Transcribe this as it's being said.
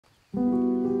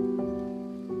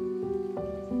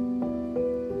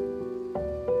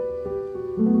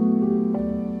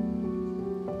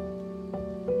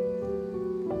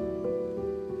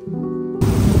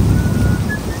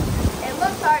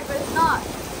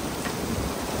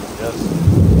Yes.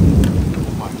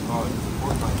 Oh my god,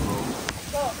 Fortnite, bro.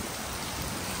 Go.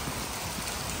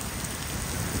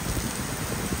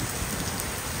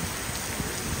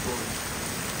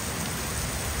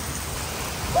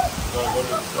 Go to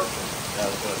the circle. Yeah,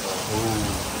 that's what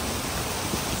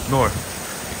North.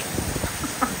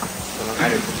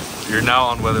 You're now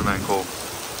on Weatherman Cove.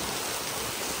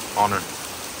 Honor.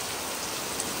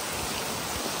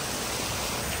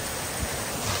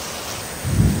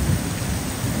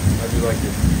 I do like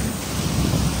it.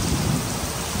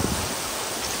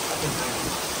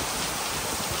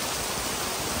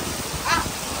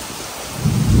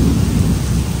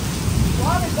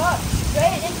 Water got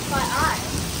straight into my eye.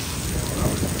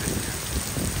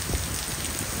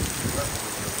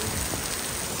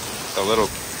 A little.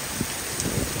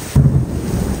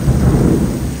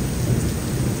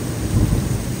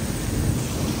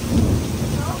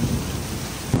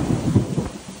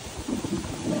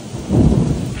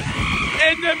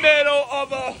 In the middle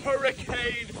of a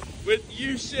hurricane with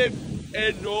Yusuf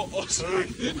and no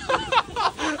Osman.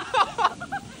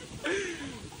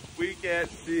 We can't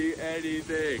see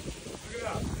anything.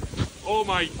 Oh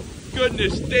my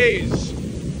goodness days.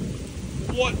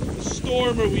 What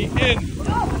storm are we in?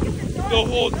 The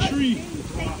whole tree.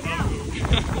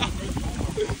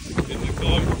 In the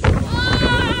car.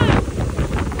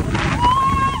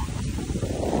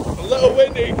 A little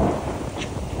windy.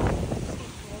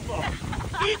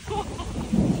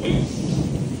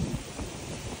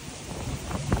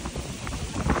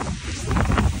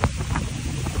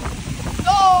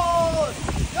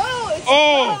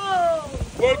 Oh,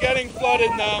 we're getting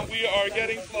flooded now. We are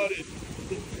getting flooded.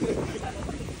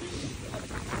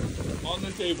 On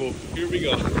the table. Here we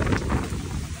go.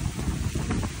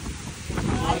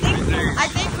 I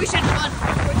think we should run.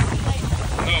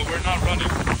 No, we're not running.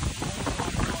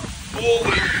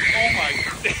 Holy, oh my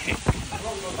day.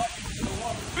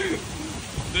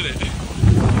 Did it?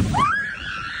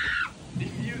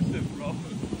 Use it, bro.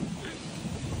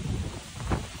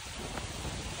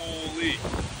 Holy.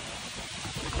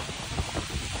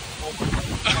 Oh my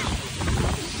God.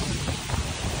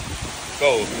 Go,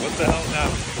 what the hell now?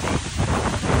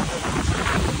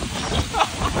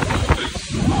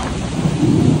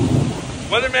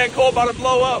 Weatherman Cole about to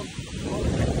blow up.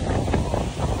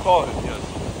 Call it, yes.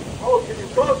 Oh, can you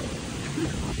cook?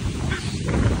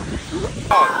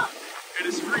 Oh, it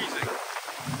is freezing.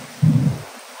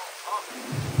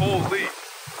 Holy.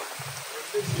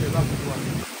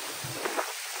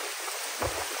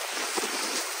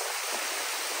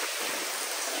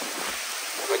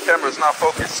 The camera's not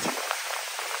focused.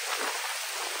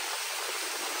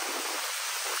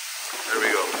 There we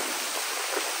go.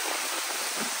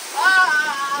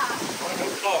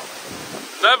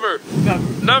 Never.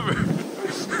 Never.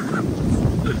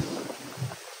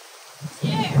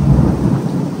 Yeah.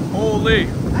 Holy.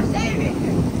 I saved it.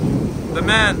 The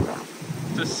man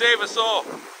to save us all.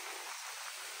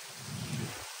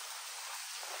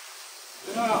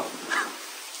 Get out.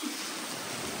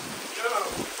 Get out.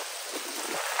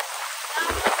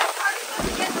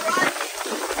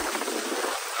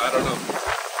 I don't know.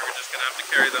 We're just gonna have to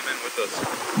carry them in with us.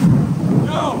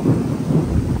 No!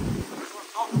 That's what I'm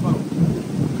talking about. I'm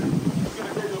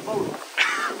gonna get the boat.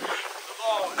 The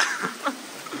ball.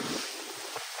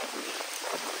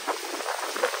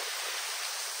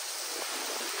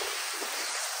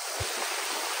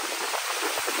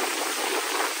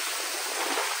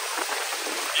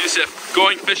 Yusuf,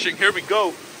 going fishing. Here we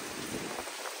go.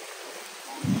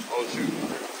 Oh shoot.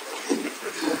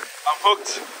 I'm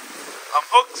hooked. I'm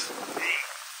hooked.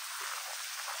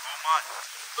 Oh my.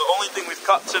 The only thing we've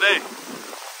caught today.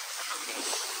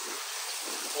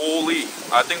 Holy.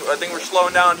 I think we're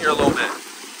slowing down here a little bit.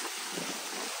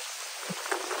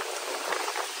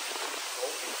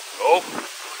 Oh.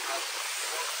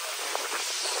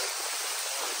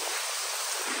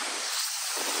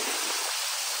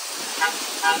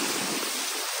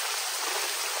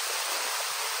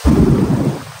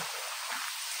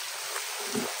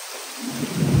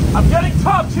 I'm getting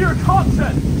top tier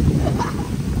content!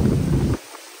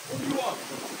 What do you want?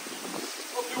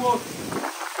 What do you want?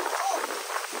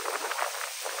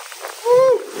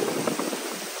 Woo!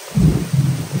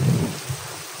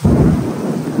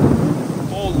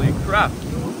 Holy crap.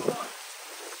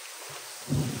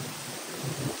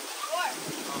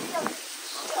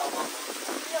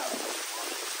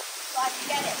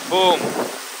 Boom.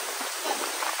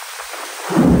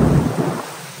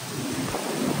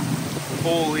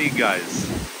 Holy guys.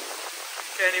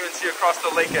 Can't even see across the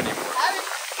lake anymore. How did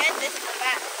you get this in the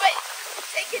back? Wait,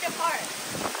 take it apart.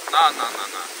 Nah.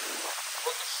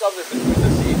 We'll just shove this between the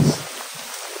seats.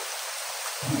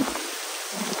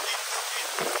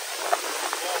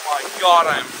 God,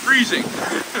 I am freezing.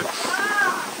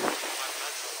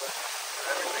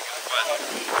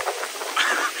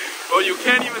 Well, you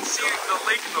can't even see the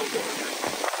lake no longer.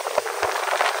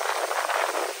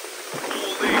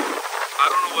 Holy, I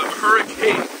don't know what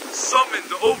hurricane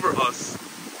summoned over us.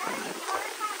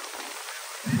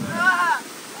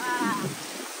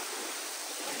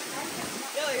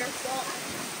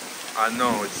 I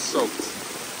know, it's soaked.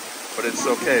 But it's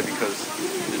okay because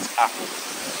it's apple.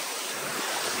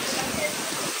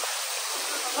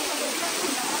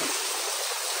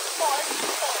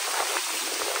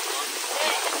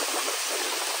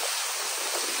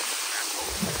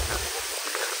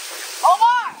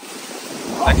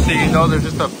 Next thing you know, there's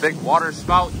just a big water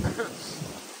spout. Or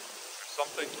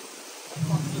something.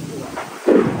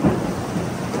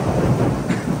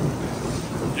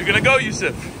 You're gonna go,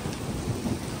 Yusuf.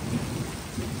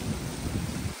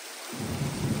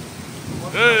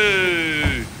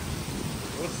 Hey!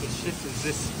 What the shit is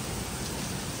this?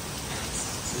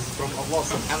 This is from Allah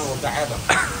subhanahu wa ta'ala.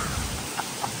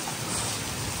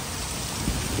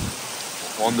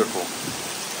 Wonderful.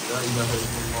 La ilaha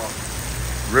illallah.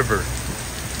 River.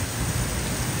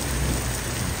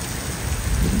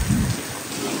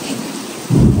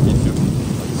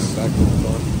 Back to the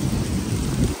car.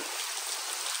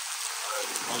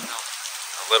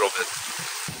 A little bit.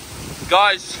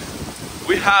 Guys,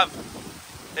 we have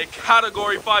a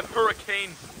Category 5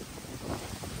 hurricane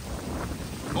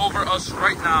over us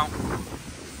right now.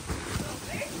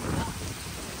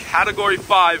 Category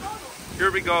 5. Here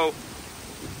we go.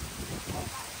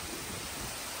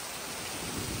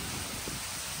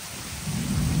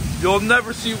 You'll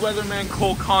never see Weatherman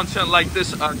Cole content like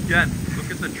this again. Look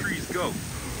at the trees go.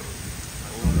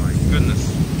 Oh my goodness.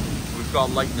 We've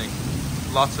got lightning.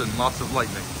 Lots and lots of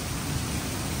lightning.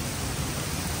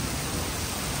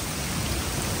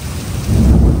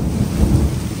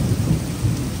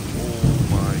 Oh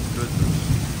my goodness.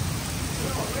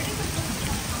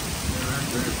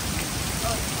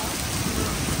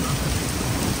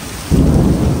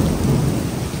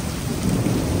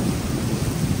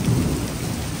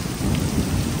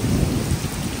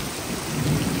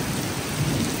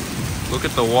 Look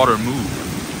at the water move.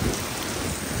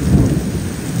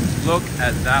 Look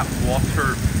at that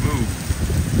water move.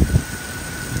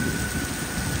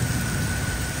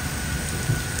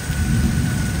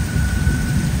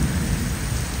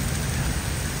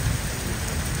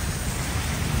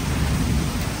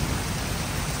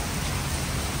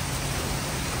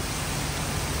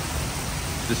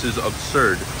 This is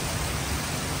absurd.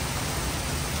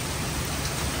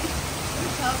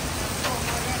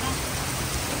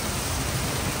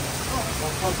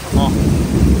 Oh.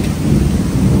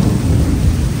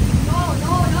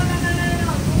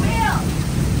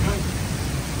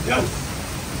 Yes.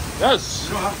 Yes.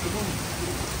 You don't have to move.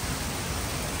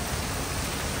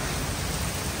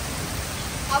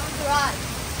 How was the ride?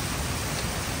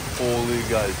 Holy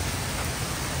guys.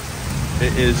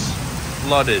 It is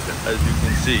flooded, as you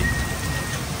can see.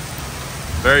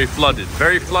 Very flooded,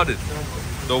 very flooded.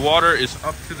 The water is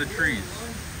up to the trees.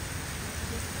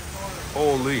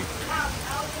 Holy.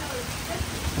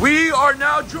 We are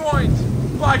now joined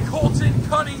by Colton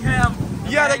Cunningham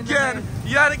yet again.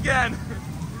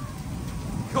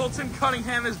 Colton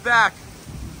Cunningham is back.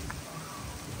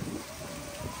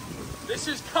 This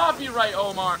is copyright,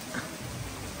 Omar.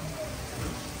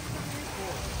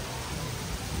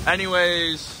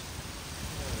 Anyways,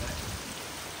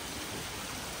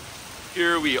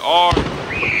 here we are.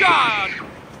 God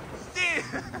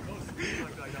damn.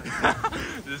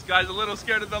 This guy's a little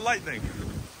scared of the lightning.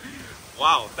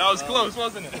 Wow, that was close,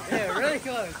 wasn't it? Yeah, really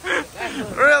close.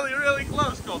 Really, really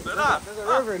close, Colton. There's a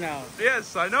river now.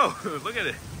 Yes, I know. Look at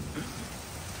it.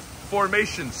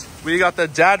 Formations. We got the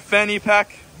Dad Fanny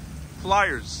Pack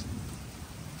pliers,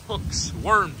 hooks,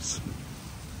 worms.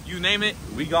 You name it,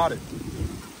 we got it.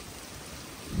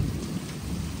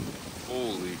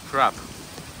 Holy crap.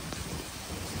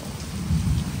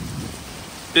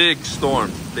 Big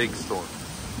storm, big storm.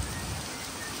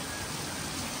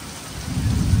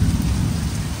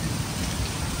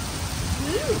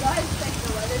 Do you guys think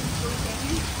the weather's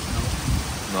changing?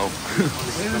 No.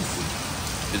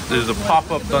 There's a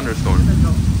pop-up thunderstorm.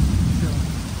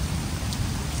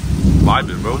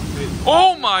 Vibing, bro.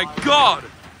 Oh my god!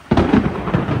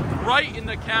 Right in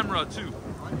the camera, too.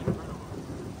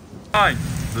 Fine.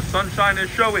 The sunshine is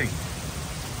showing.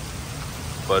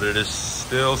 But it is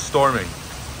still storming.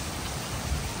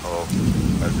 Oh,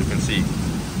 as you can see,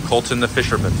 Colton the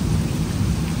fisherman.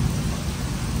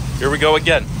 Here we go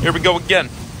again. Here we go again.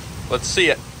 Let's see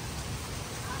it.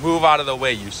 Move out of the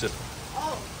way, Yusuf.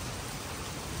 Oh.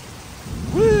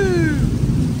 Woo!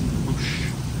 Move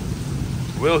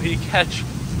Will he catch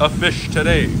a fish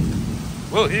today?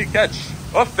 Will he catch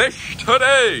a fish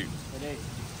today? Today.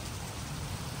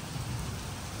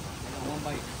 I got one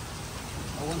bite.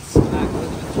 I one smack with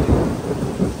it.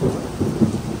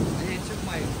 And he took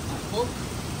my hook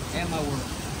and my worm.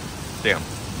 Damn.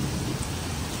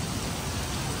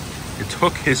 It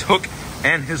took his hook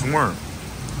and his worm.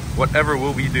 Whatever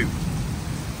will we do?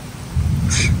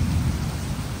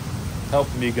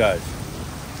 Help me, guys.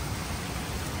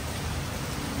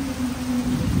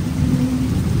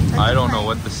 I don't know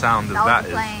what the sound of that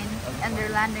is. Plane and their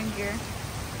landing gear.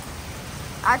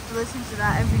 I have to listen to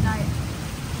that every night.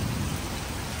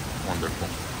 Wonderful.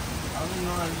 I don't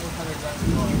know how to drive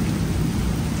the car.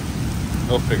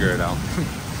 He'll figure it out.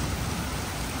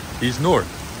 He's North.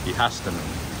 He has to know.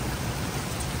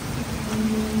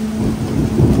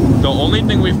 The only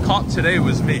thing we've caught today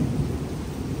was me.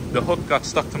 The hook got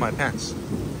stuck to my pants.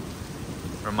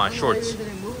 Or my shorts.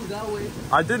 Didn't move that way.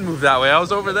 I did move that way. I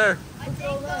was over there. I think the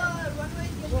runway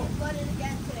is going to be flooded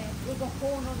again today. There's a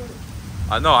whole nother.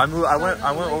 I know. I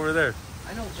went over there.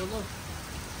 I know, but look.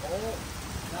 All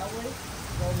that way is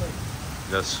all lake.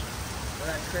 Yes. Where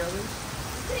that trail is.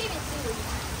 You couldn't even see where you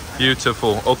went.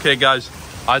 Beautiful. Okay, guys.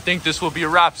 I think this will be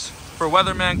wraps for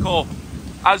Weatherman Cole.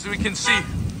 As we can see,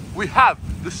 we have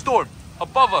the storm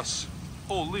above us.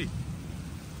 Holy.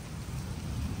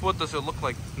 What does it look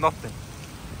like? Nothing.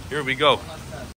 Here we go.